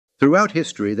Throughout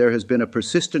history, there has been a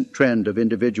persistent trend of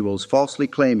individuals falsely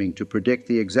claiming to predict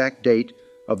the exact date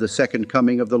of the second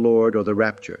coming of the Lord or the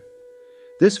rapture.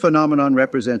 This phenomenon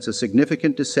represents a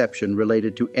significant deception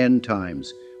related to end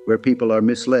times, where people are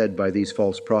misled by these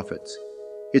false prophets.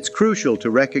 It's crucial to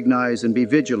recognize and be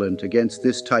vigilant against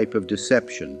this type of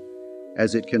deception,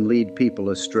 as it can lead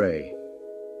people astray.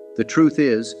 The truth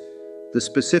is, the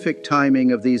specific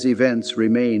timing of these events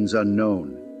remains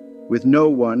unknown, with no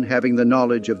one having the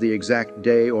knowledge of the exact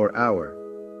day or hour.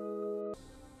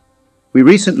 We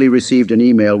recently received an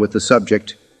email with the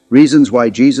subject, "Reasons Why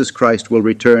Jesus Christ Will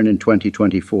Return in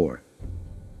 2024."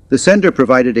 The sender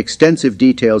provided extensive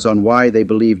details on why they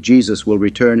believe Jesus will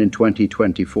return in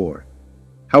 2024.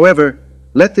 However,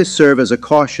 let this serve as a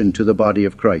caution to the body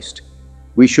of Christ.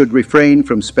 We should refrain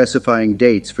from specifying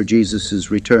dates for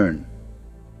Jesus' return.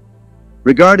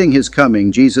 Regarding his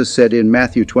coming, Jesus said in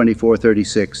Matthew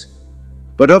 24:36,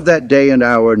 "But of that day and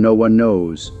hour no one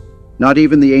knows, not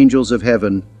even the angels of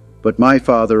heaven, but my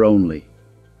Father only."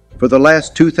 For the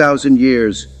last 2,000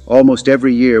 years, almost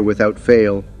every year without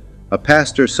fail, a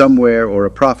pastor somewhere or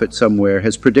a prophet somewhere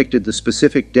has predicted the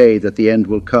specific day that the end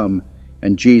will come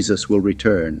and Jesus will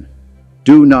return.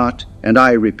 Do not, and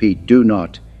I repeat, do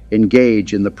not,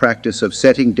 engage in the practice of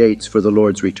setting dates for the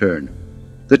Lord's return.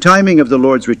 The timing of the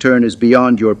Lord's return is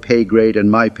beyond your pay grade and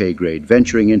my pay grade.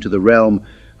 Venturing into the realm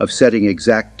of setting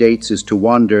exact dates is to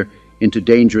wander into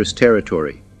dangerous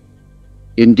territory.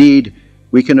 Indeed,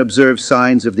 we can observe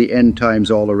signs of the end times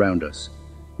all around us.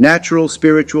 Natural,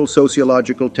 spiritual,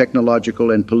 sociological, technological,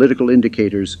 and political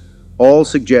indicators all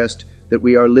suggest that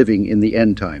we are living in the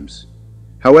end times.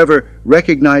 However,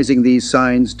 recognizing these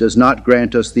signs does not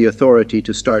grant us the authority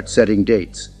to start setting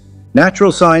dates.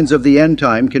 Natural signs of the end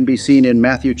time can be seen in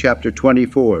Matthew chapter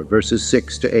 24, verses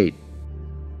 6 to 8.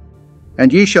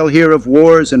 "And ye shall hear of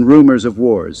wars and rumors of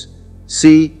wars.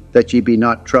 See that ye be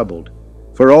not troubled.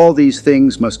 For all these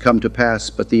things must come to pass,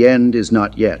 but the end is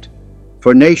not yet.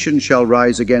 For nation shall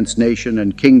rise against nation,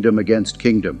 and kingdom against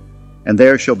kingdom. And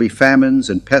there shall be famines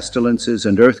and pestilences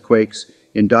and earthquakes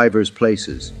in divers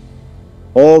places.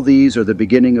 All these are the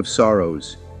beginning of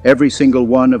sorrows. Every single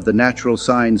one of the natural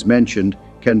signs mentioned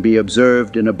can be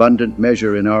observed in abundant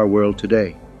measure in our world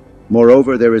today.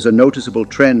 Moreover, there is a noticeable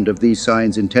trend of these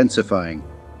signs intensifying.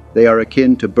 They are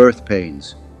akin to birth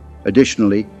pains.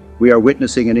 Additionally, we are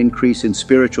witnessing an increase in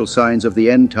spiritual signs of the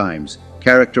end times,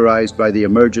 characterized by the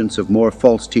emergence of more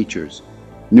false teachers,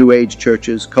 New Age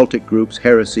churches, cultic groups,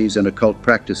 heresies, and occult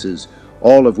practices,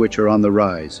 all of which are on the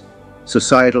rise.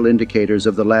 Societal indicators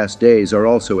of the last days are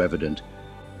also evident,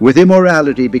 with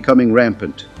immorality becoming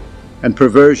rampant and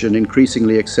perversion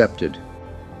increasingly accepted.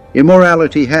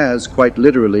 Immorality has, quite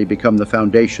literally, become the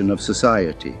foundation of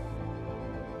society.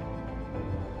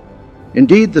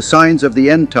 Indeed, the signs of the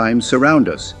end times surround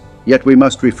us, yet we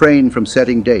must refrain from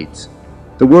setting dates.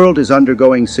 The world is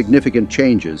undergoing significant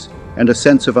changes, and a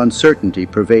sense of uncertainty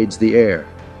pervades the air.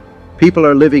 People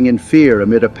are living in fear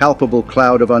amid a palpable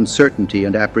cloud of uncertainty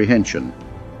and apprehension,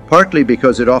 partly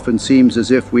because it often seems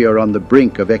as if we are on the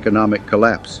brink of economic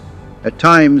collapse. At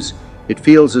times, it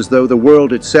feels as though the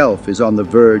world itself is on the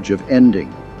verge of ending.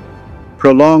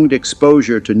 Prolonged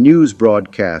exposure to news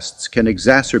broadcasts can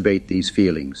exacerbate these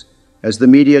feelings, as the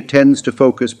media tends to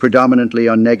focus predominantly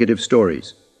on negative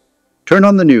stories. Turn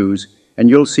on the news, and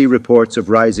you'll see reports of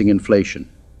rising inflation.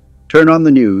 Turn on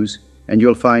the news, and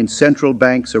you'll find central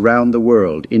banks around the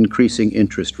world increasing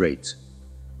interest rates.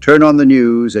 Turn on the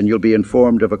news, and you'll be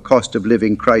informed of a cost of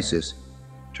living crisis.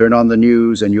 Turn on the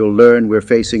news, and you'll learn we're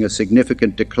facing a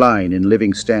significant decline in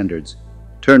living standards.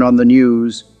 Turn on the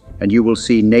news, and you will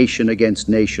see nation against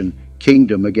nation,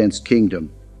 kingdom against kingdom.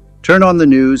 Turn on the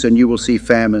news, and you will see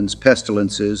famines,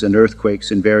 pestilences, and earthquakes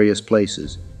in various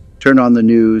places. Turn on the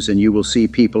news, and you will see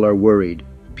people are worried.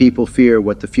 People fear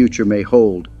what the future may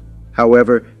hold.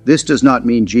 However, this does not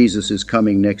mean Jesus is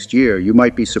coming next year. You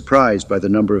might be surprised by the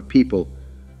number of people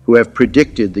who have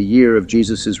predicted the year of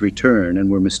Jesus' return and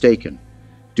were mistaken.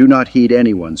 Do not heed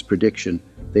anyone's prediction.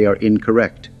 They are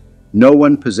incorrect. No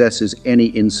one possesses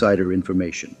any insider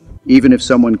information. Even if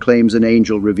someone claims an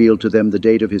angel revealed to them the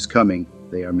date of his coming,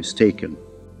 they are mistaken.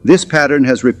 This pattern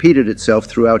has repeated itself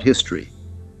throughout history.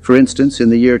 For instance, in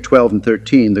the year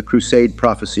 1213, the Crusade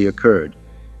prophecy occurred.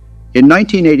 In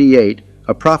 1988,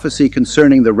 a prophecy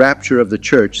concerning the rapture of the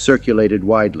church circulated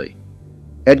widely.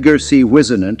 Edgar C.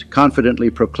 Whisenant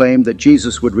confidently proclaimed that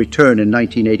Jesus would return in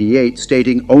 1988,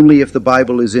 stating, "Only if the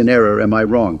Bible is in error am I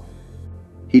wrong."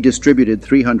 He distributed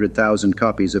 300,000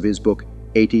 copies of his book,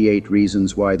 88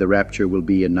 Reasons Why the Rapture Will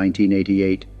Be in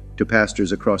 1988, to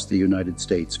pastors across the United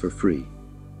States for free.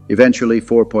 Eventually,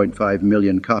 4.5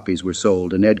 million copies were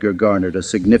sold, and Edgar garnered a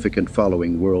significant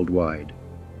following worldwide.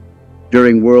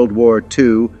 During World War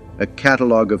II, a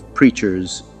catalog of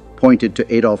preachers pointed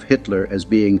to Adolf Hitler as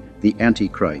being the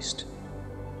Antichrist.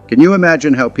 Can you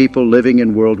imagine how people living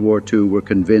in World War II were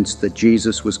convinced that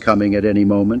Jesus was coming at any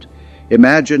moment?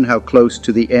 Imagine how close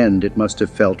to the end it must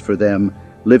have felt for them,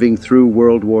 living through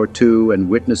World War II and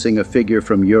witnessing a figure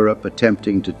from Europe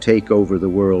attempting to take over the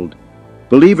world.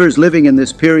 Believers living in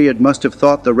this period must have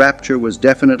thought the rapture was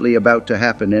definitely about to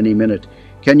happen any minute.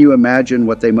 Can you imagine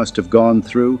what they must have gone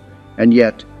through? And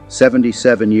yet,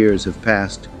 77 years have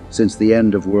passed since the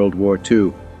end of World War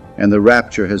II, and the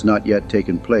rapture has not yet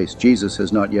taken place. Jesus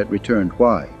has not yet returned.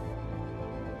 Why?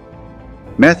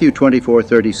 Matthew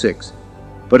 24:36.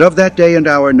 But of that day and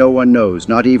hour no one knows,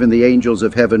 not even the angels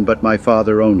of heaven, but my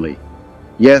Father only.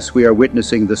 Yes, we are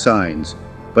witnessing the signs,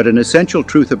 but an essential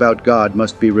truth about God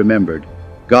must be remembered.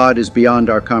 God is beyond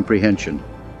our comprehension,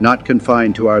 not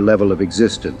confined to our level of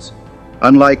existence.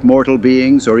 Unlike mortal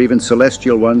beings or even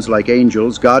celestial ones like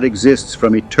angels, God exists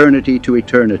from eternity to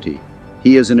eternity.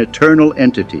 He is an eternal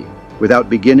entity, without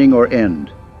beginning or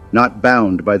end, not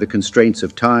bound by the constraints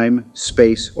of time,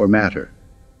 space, or matter.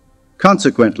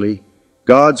 Consequently,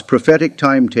 God's prophetic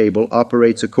timetable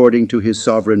operates according to His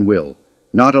sovereign will,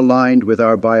 not aligned with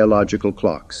our biological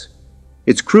clocks.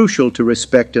 It's crucial to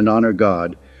respect and honor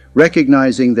God,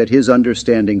 recognizing that His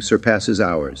understanding surpasses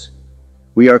ours.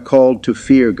 We are called to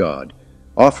fear God,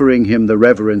 offering Him the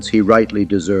reverence He rightly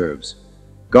deserves.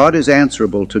 God is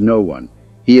answerable to no one.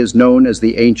 He is known as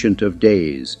the Ancient of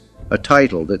Days, a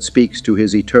title that speaks to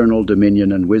His eternal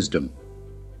dominion and wisdom.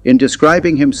 In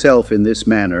describing Himself in this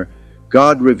manner,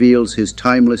 God reveals His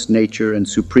timeless nature and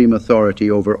supreme authority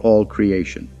over all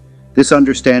creation. This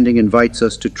understanding invites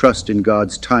us to trust in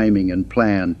God's timing and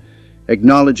plan,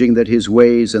 acknowledging that His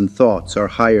ways and thoughts are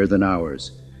higher than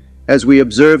ours. As we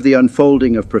observe the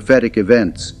unfolding of prophetic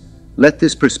events, let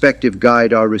this perspective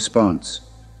guide our response: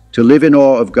 to live in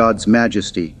awe of God's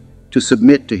majesty, to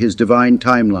submit to His divine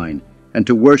timeline, and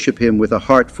to worship Him with a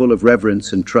heart full of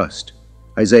reverence and trust.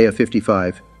 Isaiah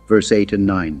 55, verse 8 and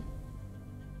 9.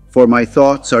 For my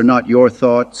thoughts are not your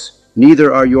thoughts,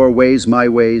 neither are your ways my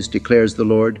ways, declares the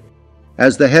Lord.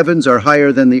 As the heavens are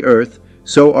higher than the earth,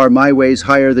 so are my ways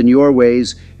higher than your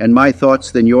ways, and my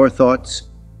thoughts than your thoughts.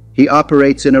 He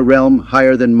operates in a realm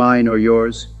higher than mine or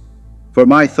yours. For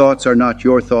my thoughts are not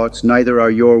your thoughts, neither are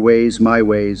your ways my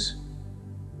ways.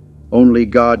 Only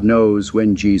God knows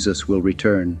when Jesus will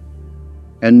return,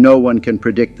 and no one can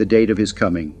predict the date of His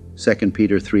coming. 2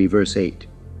 Peter 3, verse 8.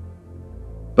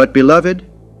 But beloved,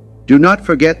 do not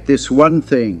forget this one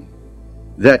thing,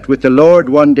 that with the Lord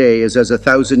 1 day is as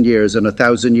 1,000 years, and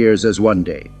 1,000 years as 1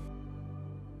 day.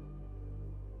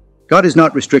 God is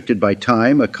not restricted by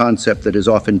time, a concept that is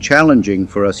often challenging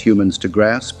for us humans to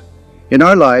grasp. In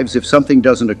our lives, if something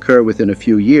doesn't occur within a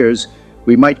few years,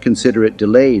 we might consider it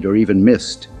delayed or even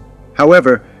missed.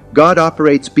 However, God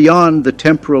operates beyond the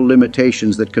temporal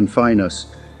limitations that confine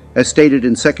us. As stated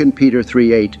in 2 Peter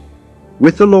 3:8,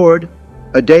 with the Lord,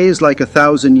 a day is like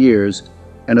 1,000 years,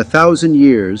 and 1,000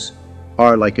 years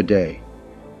are like a day.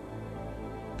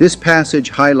 This passage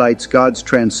highlights God's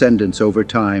transcendence over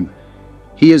time.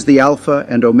 He is the Alpha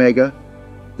and Omega,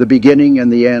 the beginning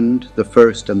and the end, the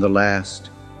first and the last.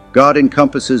 God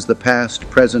encompasses the past,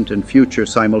 present, and future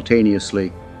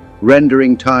simultaneously,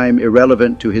 rendering time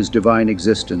irrelevant to His divine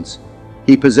existence.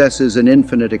 He possesses an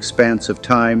infinite expanse of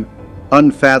time,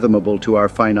 unfathomable to our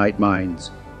finite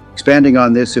minds. Expanding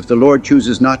on this, if the Lord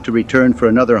chooses not to return for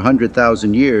another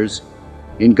 100,000 years,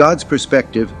 in God's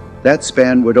perspective, that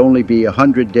span would only be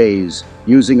 100 days,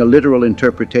 using a literal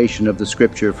interpretation of the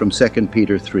scripture from 2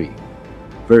 Peter 3,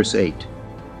 verse 8.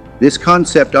 This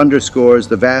concept underscores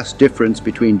the vast difference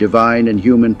between divine and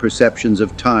human perceptions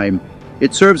of time.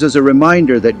 It serves as a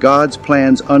reminder that God's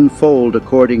plans unfold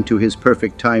according to His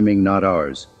perfect timing, not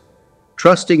ours.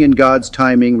 Trusting in God's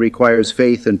timing requires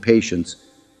faith and patience,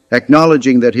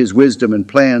 acknowledging that His wisdom and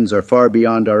plans are far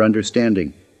beyond our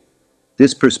understanding.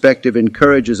 This perspective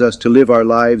encourages us to live our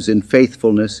lives in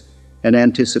faithfulness and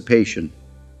anticipation,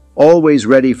 always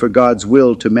ready for God's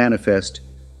will to manifest,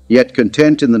 yet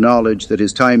content in the knowledge that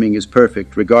His timing is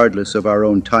perfect regardless of our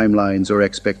own timelines or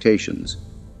expectations.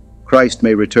 Christ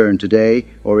may return today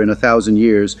or in 1,000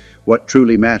 years. What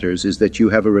truly matters is that you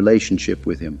have a relationship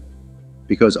with Him,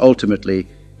 because ultimately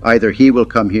either He will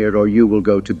come here or you will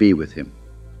go to be with Him.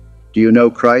 Do you know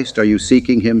Christ? Are you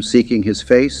seeking Him, seeking His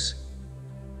face?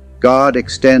 God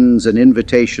extends an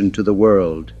invitation to the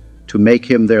world to make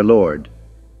Him their Lord,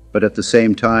 but at the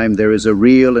same time there is a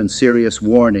real and serious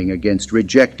warning against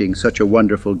rejecting such a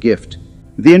wonderful gift.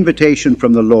 The invitation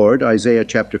from the Lord, Isaiah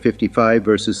chapter 55,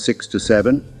 verses 6 to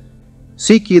 7.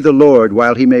 Seek ye the Lord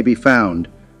while he may be found.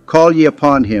 Call ye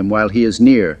upon him while he is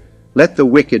near. Let the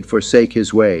wicked forsake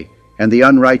his way, and the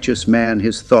unrighteous man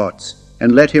his thoughts,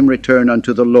 and let him return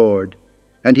unto the Lord,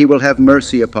 and he will have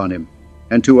mercy upon him,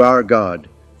 and to our God,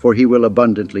 for he will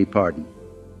abundantly pardon.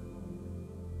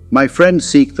 My friends,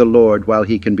 seek the Lord while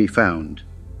he can be found.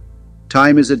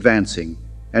 Time is advancing,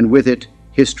 and with it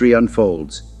history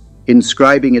unfolds,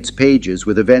 inscribing its pages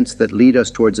with events that lead us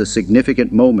towards a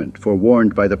significant moment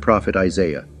forewarned by the prophet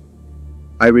Isaiah.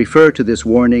 I refer to this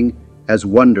warning as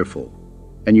wonderful,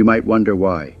 and you might wonder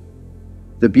why.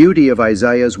 The beauty of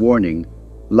Isaiah's warning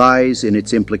lies in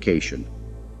its implication.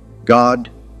 God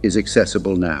is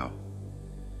accessible now.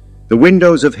 The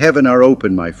windows of heaven are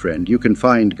open, my friend. You can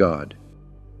find God.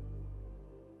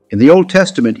 In the Old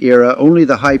Testament era, only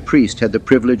the high priest had the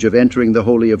privilege of entering the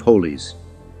Holy of Holies,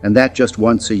 and that just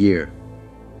once a year.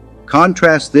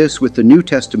 Contrast this with the New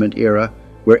Testament era,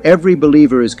 where every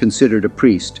believer is considered a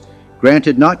priest,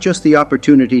 granted not just the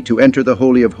opportunity to enter the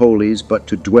Holy of Holies, but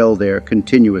to dwell there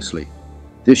continuously.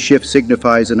 This shift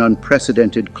signifies an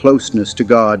unprecedented closeness to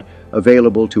God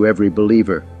available to every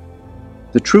believer.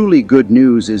 The truly good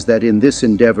news is that in this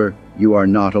endeavor, you are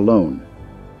not alone.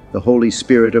 The Holy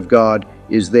Spirit of God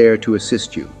is there to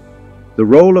assist you. The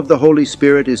role of the Holy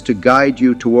Spirit is to guide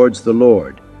you towards the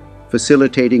Lord,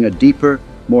 facilitating a deeper,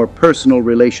 more personal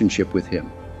relationship with Him.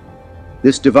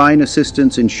 This divine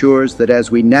assistance ensures that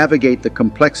as we navigate the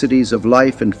complexities of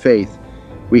life and faith,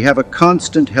 we have a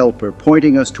constant helper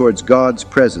pointing us towards God's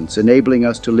presence, enabling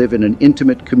us to live in an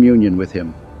intimate communion with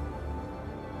Him.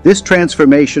 This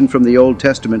transformation from the Old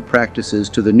Testament practices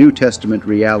to the New Testament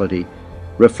reality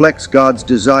reflects God's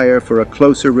desire for a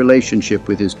closer relationship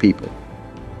with His people.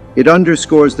 It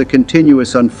underscores the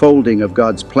continuous unfolding of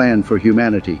God's plan for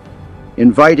humanity,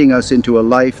 inviting us into a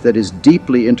life that is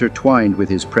deeply intertwined with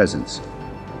His presence.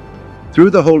 Through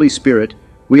the Holy Spirit,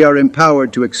 we are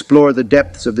empowered to explore the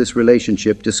depths of this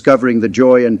relationship, discovering the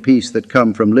joy and peace that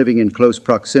come from living in close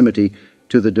proximity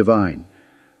to the divine.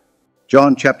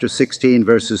 John chapter 16,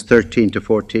 verses 13 to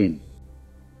 14.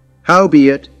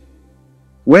 Howbeit,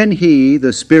 when He,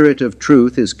 the Spirit of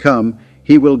truth, is come,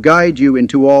 He will guide you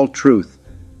into all truth.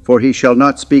 For He shall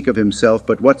not speak of Himself,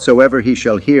 but whatsoever He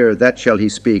shall hear, that shall He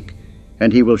speak,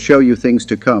 and He will show you things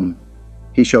to come.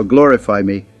 He shall glorify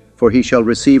me, for He shall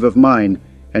receive of mine,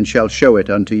 and shall show it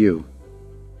unto you.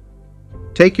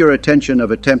 Take your attention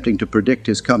of attempting to predict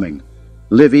His coming.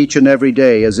 Live each and every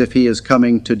day as if He is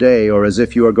coming today, or as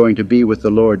if you are going to be with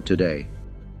the Lord today.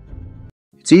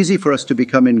 It's easy for us to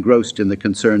become engrossed in the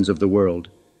concerns of the world,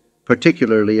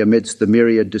 particularly amidst the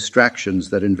myriad distractions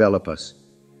that envelop us.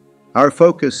 Our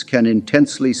focus can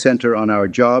intensely center on our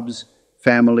jobs,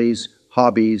 families,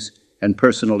 hobbies, and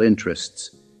personal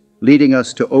interests, leading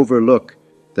us to overlook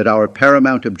that our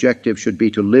paramount objective should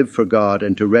be to live for God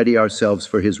and to ready ourselves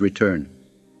for His return.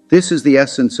 This is the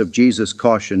essence of Jesus'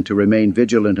 caution to remain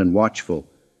vigilant and watchful,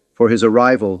 for His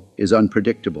arrival is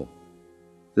unpredictable.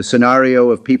 The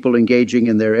scenario of people engaging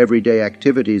in their everyday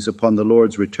activities upon the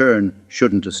Lord's return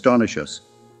shouldn't astonish us.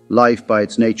 Life, by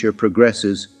its nature,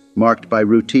 progresses, marked by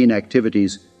routine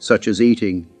activities such as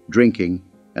eating, drinking,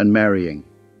 and marrying.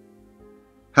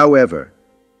 However,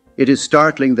 it is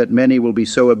startling that many will be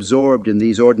so absorbed in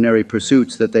these ordinary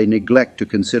pursuits that they neglect to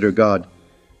consider God.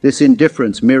 This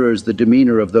indifference mirrors the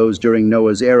demeanor of those during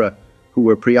Noah's era, who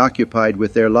were preoccupied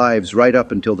with their lives right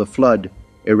up until the flood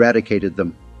eradicated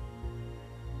them.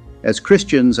 As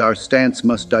Christians, our stance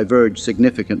must diverge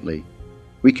significantly.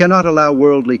 We cannot allow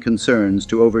worldly concerns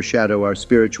to overshadow our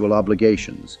spiritual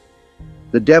obligations.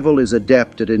 The devil is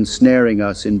adept at ensnaring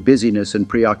us in busyness and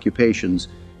preoccupations,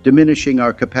 diminishing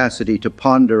our capacity to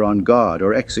ponder on God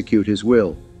or execute His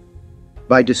will.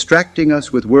 By distracting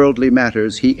us with worldly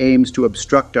matters, he aims to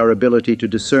obstruct our ability to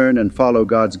discern and follow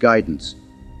God's guidance.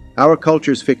 Our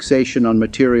culture's fixation on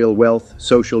material wealth,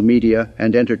 social media,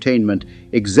 and entertainment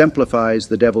exemplifies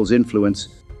the devil's influence,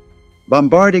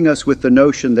 bombarding us with the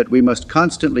notion that we must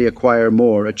constantly acquire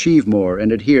more, achieve more,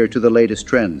 and adhere to the latest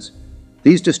trends.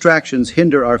 These distractions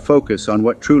hinder our focus on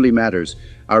what truly matters,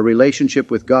 our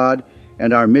relationship with God,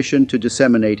 and our mission to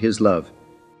disseminate His love.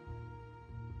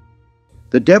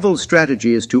 The devil's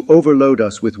strategy is to overload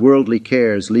us with worldly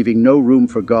cares, leaving no room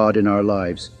for God in our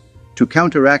lives. To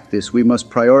counteract this, we must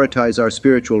prioritize our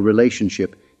spiritual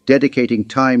relationship, dedicating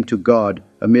time to God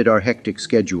amid our hectic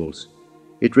schedules.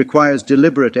 It requires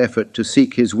deliberate effort to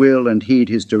seek His will and heed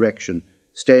His direction,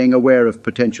 staying aware of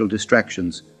potential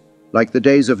distractions. Like the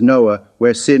days of Noah,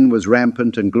 where sin was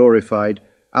rampant and glorified,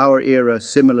 our era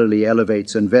similarly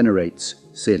elevates and venerates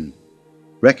sin.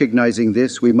 Recognizing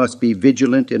this, we must be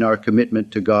vigilant in our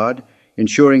commitment to God,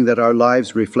 ensuring that our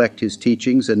lives reflect His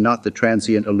teachings and not the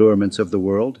transient allurements of the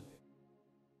world.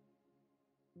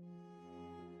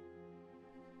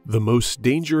 The most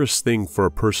dangerous thing for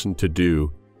a person to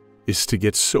do is to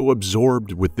get so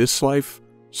absorbed with this life,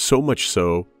 so much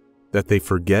so that they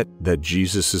forget that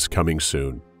Jesus is coming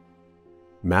soon.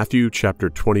 Matthew chapter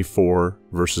 24,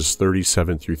 verses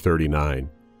 37 through 39.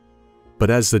 But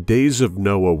as the days of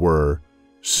Noah were,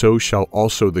 so shall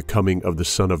also the coming of the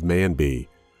Son of Man be.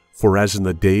 For as in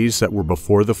the days that were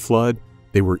before the flood,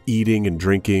 they were eating and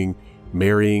drinking,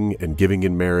 marrying and giving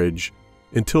in marriage,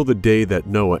 until the day that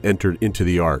Noah entered into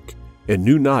the ark, and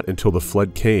knew not until the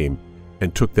flood came,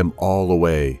 and took them all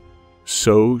away.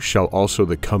 So shall also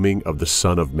the coming of the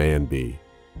Son of Man be.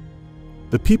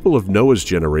 The people of Noah's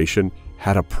generation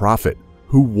had a prophet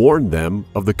who warned them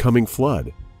of the coming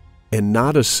flood, and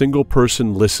not a single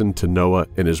person listened to Noah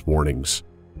and his warnings.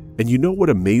 And you know what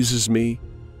amazes me?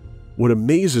 What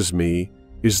amazes me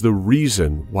is the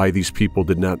reason why these people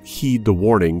did not heed the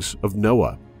warnings of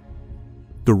Noah.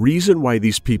 The reason why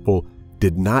these people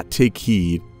did not take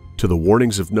heed to the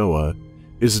warnings of Noah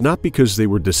is not because they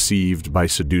were deceived by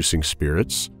seducing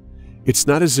spirits. It's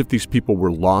not as if these people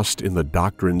were lost in the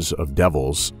doctrines of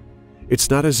devils. It's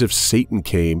not as if Satan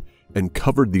came and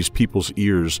covered these people's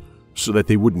ears so that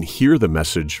they wouldn't hear the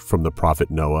message from the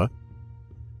prophet Noah.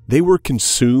 They were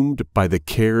consumed by the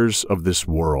cares of this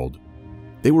world.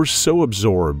 They were so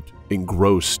absorbed,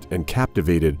 engrossed, and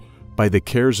captivated by the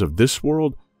cares of this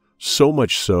world, so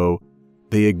much so,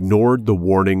 they ignored the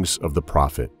warnings of the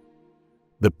prophet.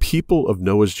 The people of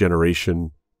Noah's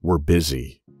generation were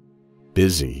busy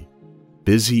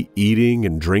eating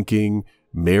and drinking,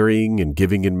 marrying and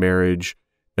giving in marriage,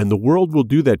 and the world will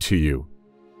do that to you.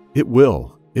 It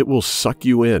will suck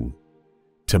you in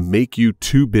to make you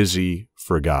too busy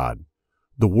for God.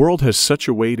 The world has such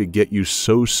a way to get you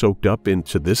so soaked up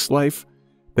into this life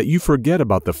that you forget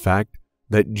about the fact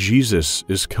that Jesus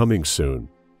is coming soon.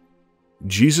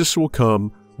 Jesus will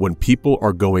come when people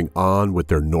are going on with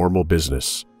their normal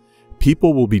business.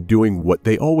 People will be doing what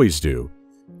they always do.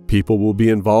 People will be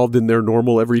involved in their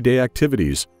normal everyday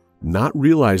activities, not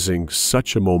realizing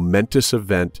such a momentous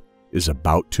event is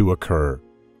about to occur: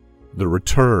 the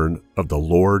return of the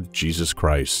Lord Jesus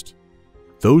Christ.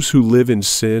 Those who live in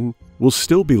sin will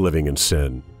still be living in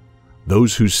sin.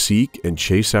 Those who seek and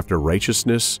chase after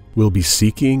righteousness will be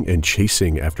seeking and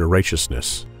chasing after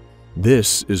righteousness.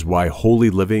 This is why holy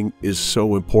living is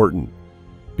so important,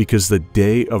 because the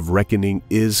day of reckoning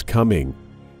is coming,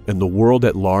 and the world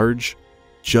at large,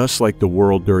 just like the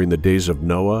world during the days of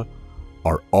Noah,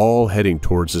 are all heading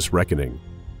towards this reckoning.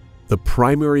 The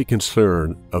primary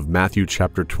concern of Matthew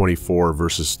chapter 24,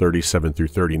 verses 37 through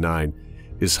 39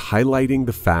 is highlighting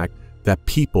the fact that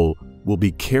people will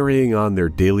be carrying on their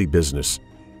daily business,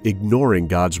 ignoring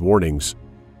God's warnings,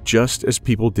 just as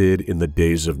people did in the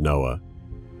days of Noah.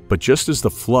 But just as the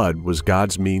flood was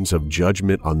God's means of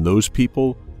judgment on those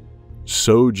people,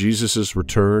 so Jesus'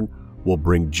 return will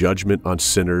bring judgment on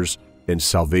sinners and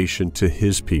salvation to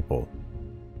His people.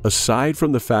 Aside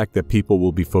from the fact that people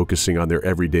will be focusing on their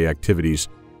everyday activities,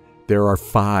 there are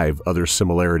 5 other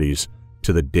similarities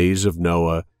to the days of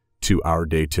Noah to our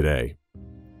day today.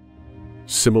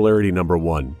 Similarity number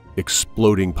 1,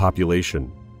 exploding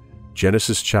population.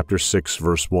 Genesis chapter 6,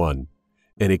 verse 1.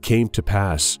 And it came to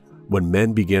pass, when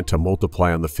men began to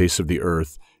multiply on the face of the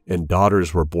earth, and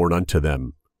daughters were born unto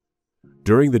them.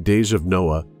 During the days of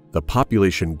Noah, the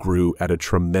population grew at a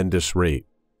tremendous rate.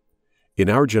 In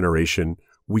our generation,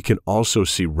 we can also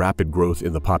see rapid growth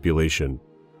in the population.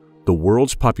 The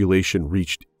world's population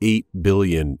reached 8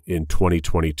 billion in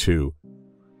 2022,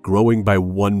 growing by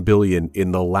 1 billion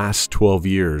in the last 12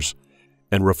 years,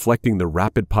 and reflecting the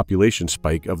rapid population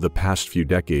spike of the past few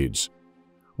decades.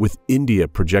 With India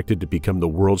projected to become the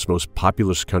world's most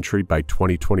populous country by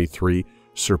 2023,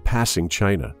 surpassing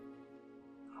China.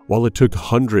 While it took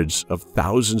hundreds of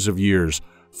thousands of years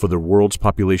for the world's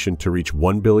population to reach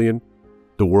 1 billion,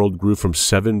 the world grew from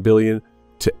 7 billion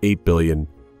to 8 billion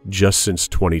just since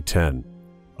 2010,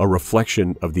 a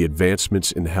reflection of the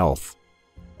advancements in health,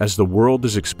 as the world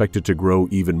is expected to grow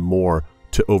even more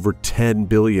to over 10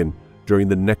 billion during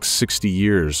the next 60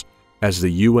 years, as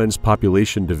the UN's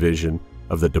Population Division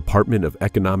of the Department of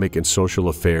Economic and Social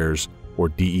Affairs, or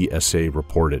DESA,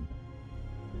 reported.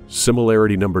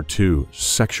 Similarity number 2,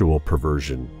 sexual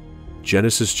perversion.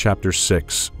 Genesis chapter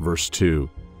 6, verse 2.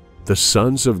 The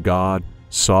sons of God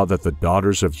saw that the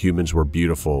daughters of humans were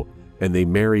beautiful, and they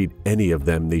married any of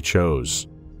them they chose.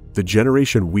 The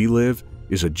generation we live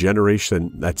is a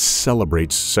generation that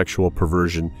celebrates sexual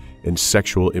perversion and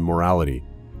sexual immorality.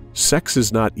 Sex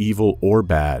is not evil or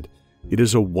bad. It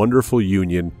is a wonderful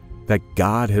union that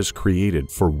God has created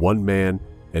for one man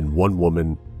and one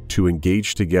woman to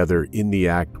engage together in the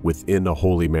act within a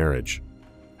holy marriage.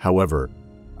 However,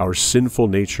 our sinful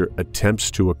nature attempts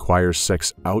to acquire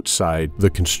sex outside the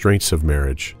constraints of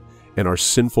marriage, and our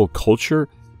sinful culture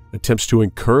attempts to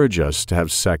encourage us to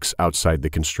have sex outside the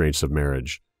constraints of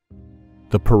marriage.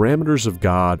 The parameters of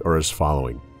God are as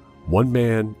following: one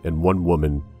man and one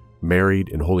woman married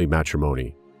in holy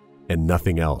matrimony, and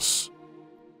nothing else.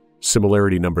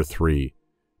 Similarity number 3,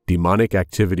 demonic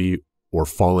activity or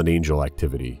fallen angel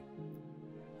activity.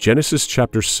 Genesis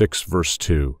chapter 6, verse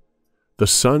 2. The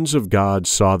sons of God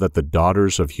saw that the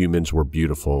daughters of humans were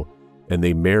beautiful, and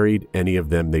they married any of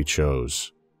them they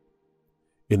chose.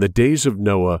 In the days of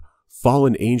Noah,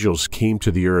 fallen angels came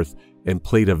to the earth and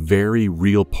played a very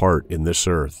real part in this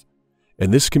earth.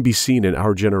 And this can be seen in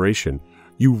our generation.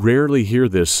 You rarely hear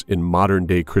this in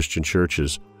modern-day Christian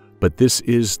churches, but this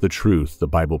is the truth the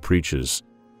Bible preaches.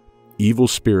 Evil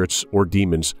spirits or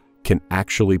demons can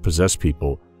actually possess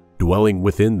people, dwelling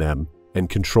within them and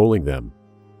controlling them.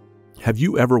 Have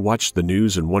you ever watched the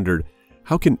news and wondered,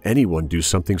 how can anyone do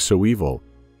something so evil?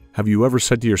 Have you ever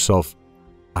said to yourself,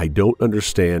 I don't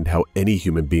understand how any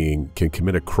human being can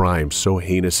commit a crime so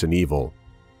heinous and evil?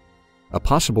 A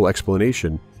possible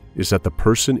explanation is that the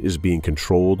person is being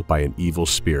controlled by an evil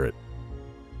spirit.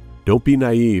 Don't be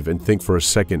naive and think for a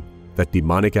second that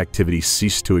demonic activity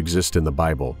ceased to exist in the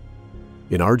Bible.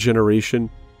 In our generation,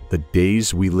 the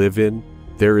days we live in,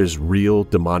 there is real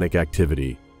demonic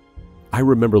activity. I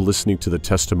remember listening to the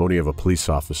testimony of a police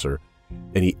officer,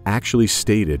 and he actually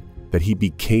stated that he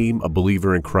became a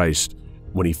believer in Christ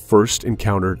when he first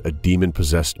encountered a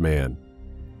demon-possessed man.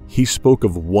 He spoke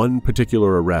of one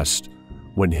particular arrest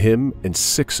when him and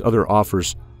 6 other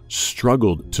officers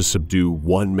struggled to subdue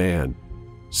one man.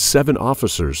 7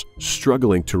 officers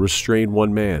struggling to restrain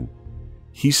one man.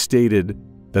 He stated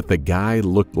that the guy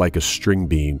looked like a string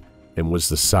bean and was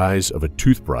the size of a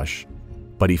toothbrush,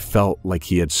 but he felt like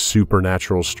he had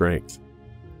supernatural strength.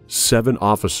 7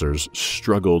 officers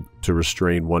struggled to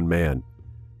restrain one man.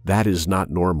 That is not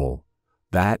normal.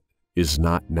 That is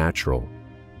not natural.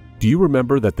 Do you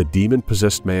remember that the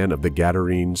demon-possessed man of the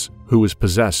Gadarenes, who was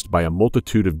possessed by a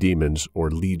multitude of demons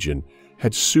or legion,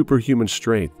 had superhuman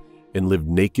strength and lived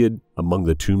naked among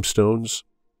the tombstones?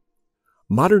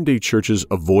 Modern-day churches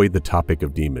avoid the topic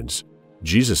of demons.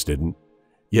 Jesus didn't.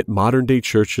 Yet modern-day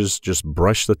churches just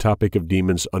brush the topic of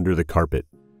demons under the carpet.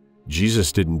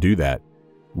 Jesus didn't do that.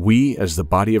 We, as the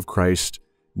body of Christ,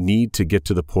 need to get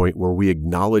to the point where we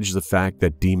acknowledge the fact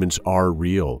that demons are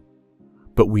real.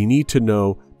 But we need to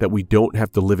know that we don't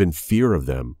have to live in fear of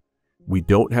them. We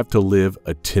don't have to live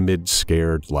a timid,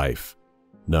 scared life.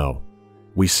 No.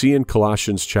 We see in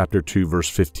Colossians chapter 2, verse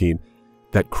 15,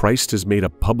 that Christ has made a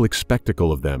public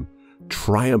spectacle of them,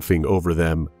 triumphing over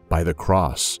them by the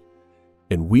cross.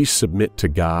 And we submit to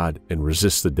God and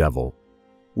resist the devil.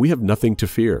 We have nothing to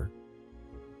fear.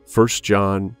 1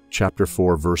 John chapter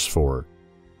 4, verse 4.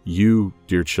 You,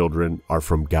 dear children, are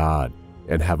from God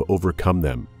and have overcome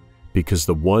them, because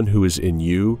the one who is in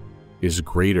you is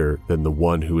greater than the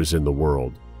one who is in the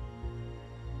world.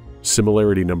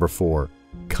 Similarity number 4,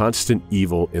 constant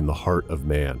evil in the heart of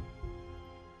man.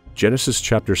 Genesis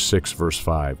chapter 6, verse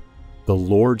 5. The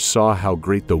Lord saw how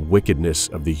great the wickedness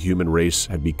of the human race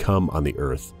had become on the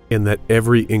earth, and that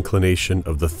every inclination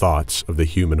of the thoughts of the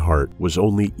human heart was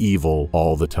only evil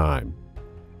all the time.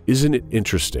 Isn't it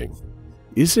interesting?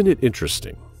 Isn't it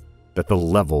interesting that the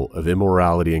level of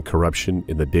immorality and corruption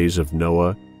in the days of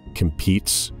Noah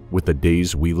competes with the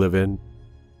days we live in?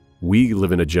 We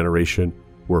live in a generation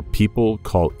where people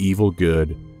call evil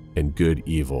good and good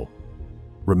evil.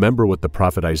 Remember what the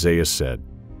prophet Isaiah said.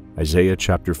 Isaiah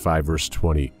chapter 5, verse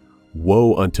 20.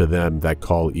 Woe unto them that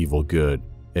call evil good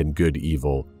and good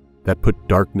evil, that put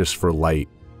darkness for light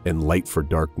and light for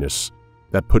darkness,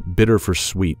 that put bitter for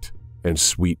sweet and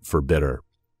sweet for bitter.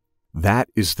 That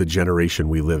is the generation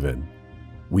we live in.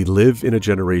 We live in a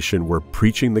generation where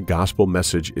preaching the gospel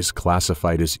message is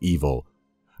classified as evil,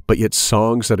 but yet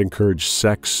songs that encourage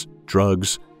sex,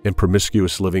 drugs, and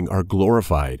promiscuous living are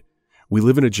glorified. We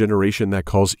live in a generation that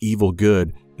calls evil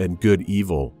good and good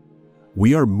evil.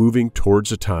 We are moving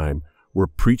towards a time where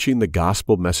preaching the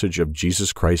gospel message of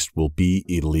Jesus Christ will be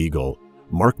illegal.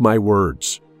 Mark my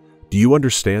words. Do you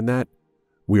understand that?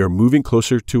 We are moving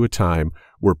closer to a time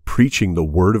where preaching the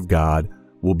Word of God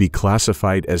will be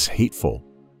classified as hateful,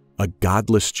 a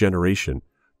godless generation,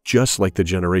 just like the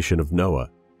generation of Noah.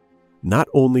 Not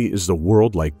only is the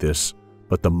world like this,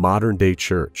 but the modern-day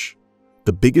church.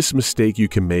 The biggest mistake you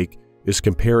can make is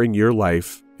comparing your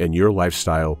life and your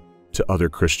lifestyle to other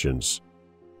Christians.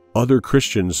 Other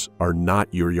Christians are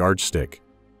not your yardstick.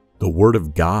 The Word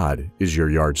of God is your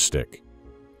yardstick.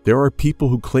 There are people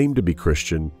who claim to be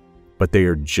Christian, but they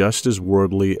are just as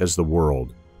worldly as the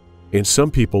world. And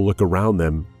some people look around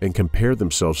them and compare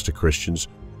themselves to Christians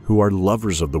who are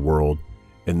lovers of the world,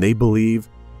 and they believe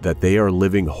that they are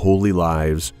living holy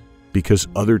lives because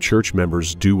other church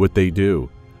members do what they do.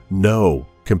 No,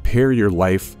 compare your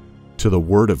life to the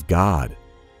Word of God.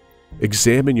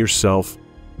 Examine yourself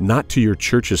not to your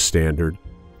church's standard,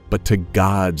 but to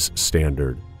God's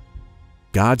standard.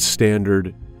 God's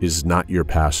standard is not your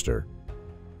pastor.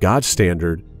 God's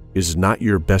standard is not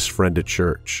your best friend at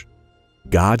church.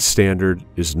 God's standard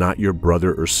is not your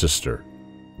brother or sister.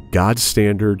 God's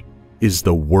standard is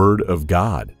the Word of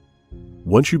God.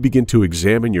 Once you begin to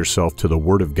examine yourself to the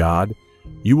Word of God,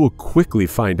 you will quickly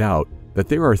find out that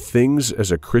there are things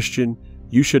as a Christian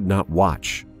you should not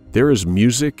watch. There is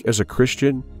music as a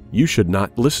Christian you should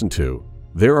not listen to.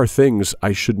 There are things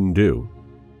I shouldn't do.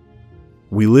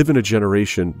 We live in a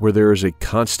generation where there is a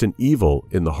constant evil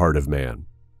in the heart of man.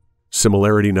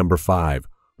 Similarity number 5,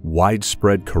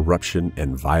 widespread corruption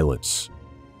and violence.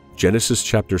 Genesis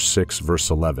chapter 6, verse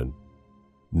 11.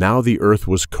 Now the earth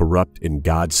was corrupt in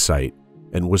God's sight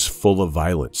and was full of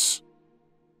violence.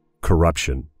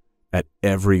 Corruption. At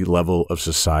every level of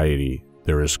society,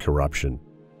 there is corruption,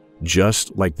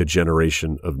 just like the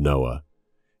generation of Noah.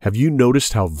 Have you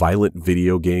noticed how violent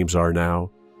video games are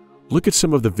now? Look at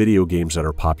some of the video games that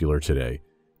are popular today.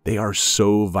 They are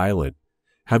so violent.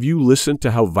 Have you listened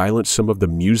to how violent some of the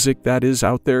music that is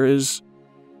out there is?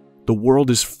 The world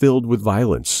is filled with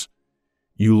violence.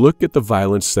 You look at the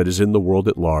violence that is in the world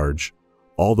at large,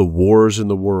 all the wars in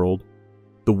the world.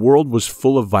 The world was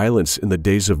full of violence in the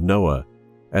days of Noah.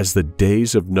 As the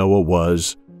days of Noah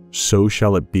was, so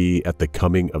shall it be at the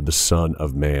coming of the Son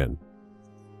of Man.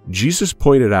 Jesus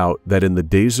pointed out that in the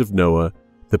days of Noah,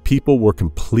 the people were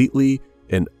completely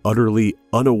and utterly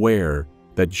unaware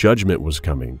that judgment was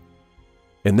coming.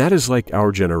 And that is like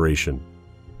our generation.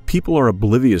 People are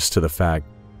oblivious to the fact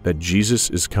that Jesus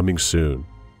is coming soon.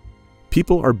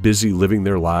 People are busy living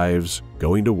their lives,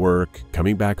 going to work,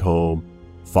 coming back home,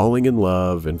 falling in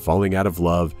love and falling out of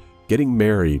love, getting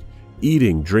married,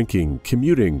 eating, drinking,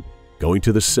 commuting, going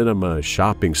to the cinema,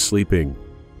 shopping, sleeping,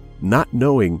 not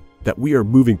knowing that we are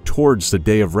moving towards the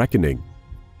day of reckoning.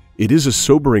 It is a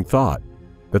sobering thought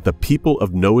that the people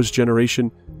of Noah's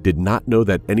generation did not know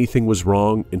that anything was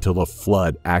wrong until the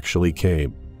flood actually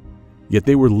came. Yet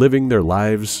they were living their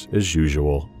lives as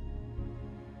usual.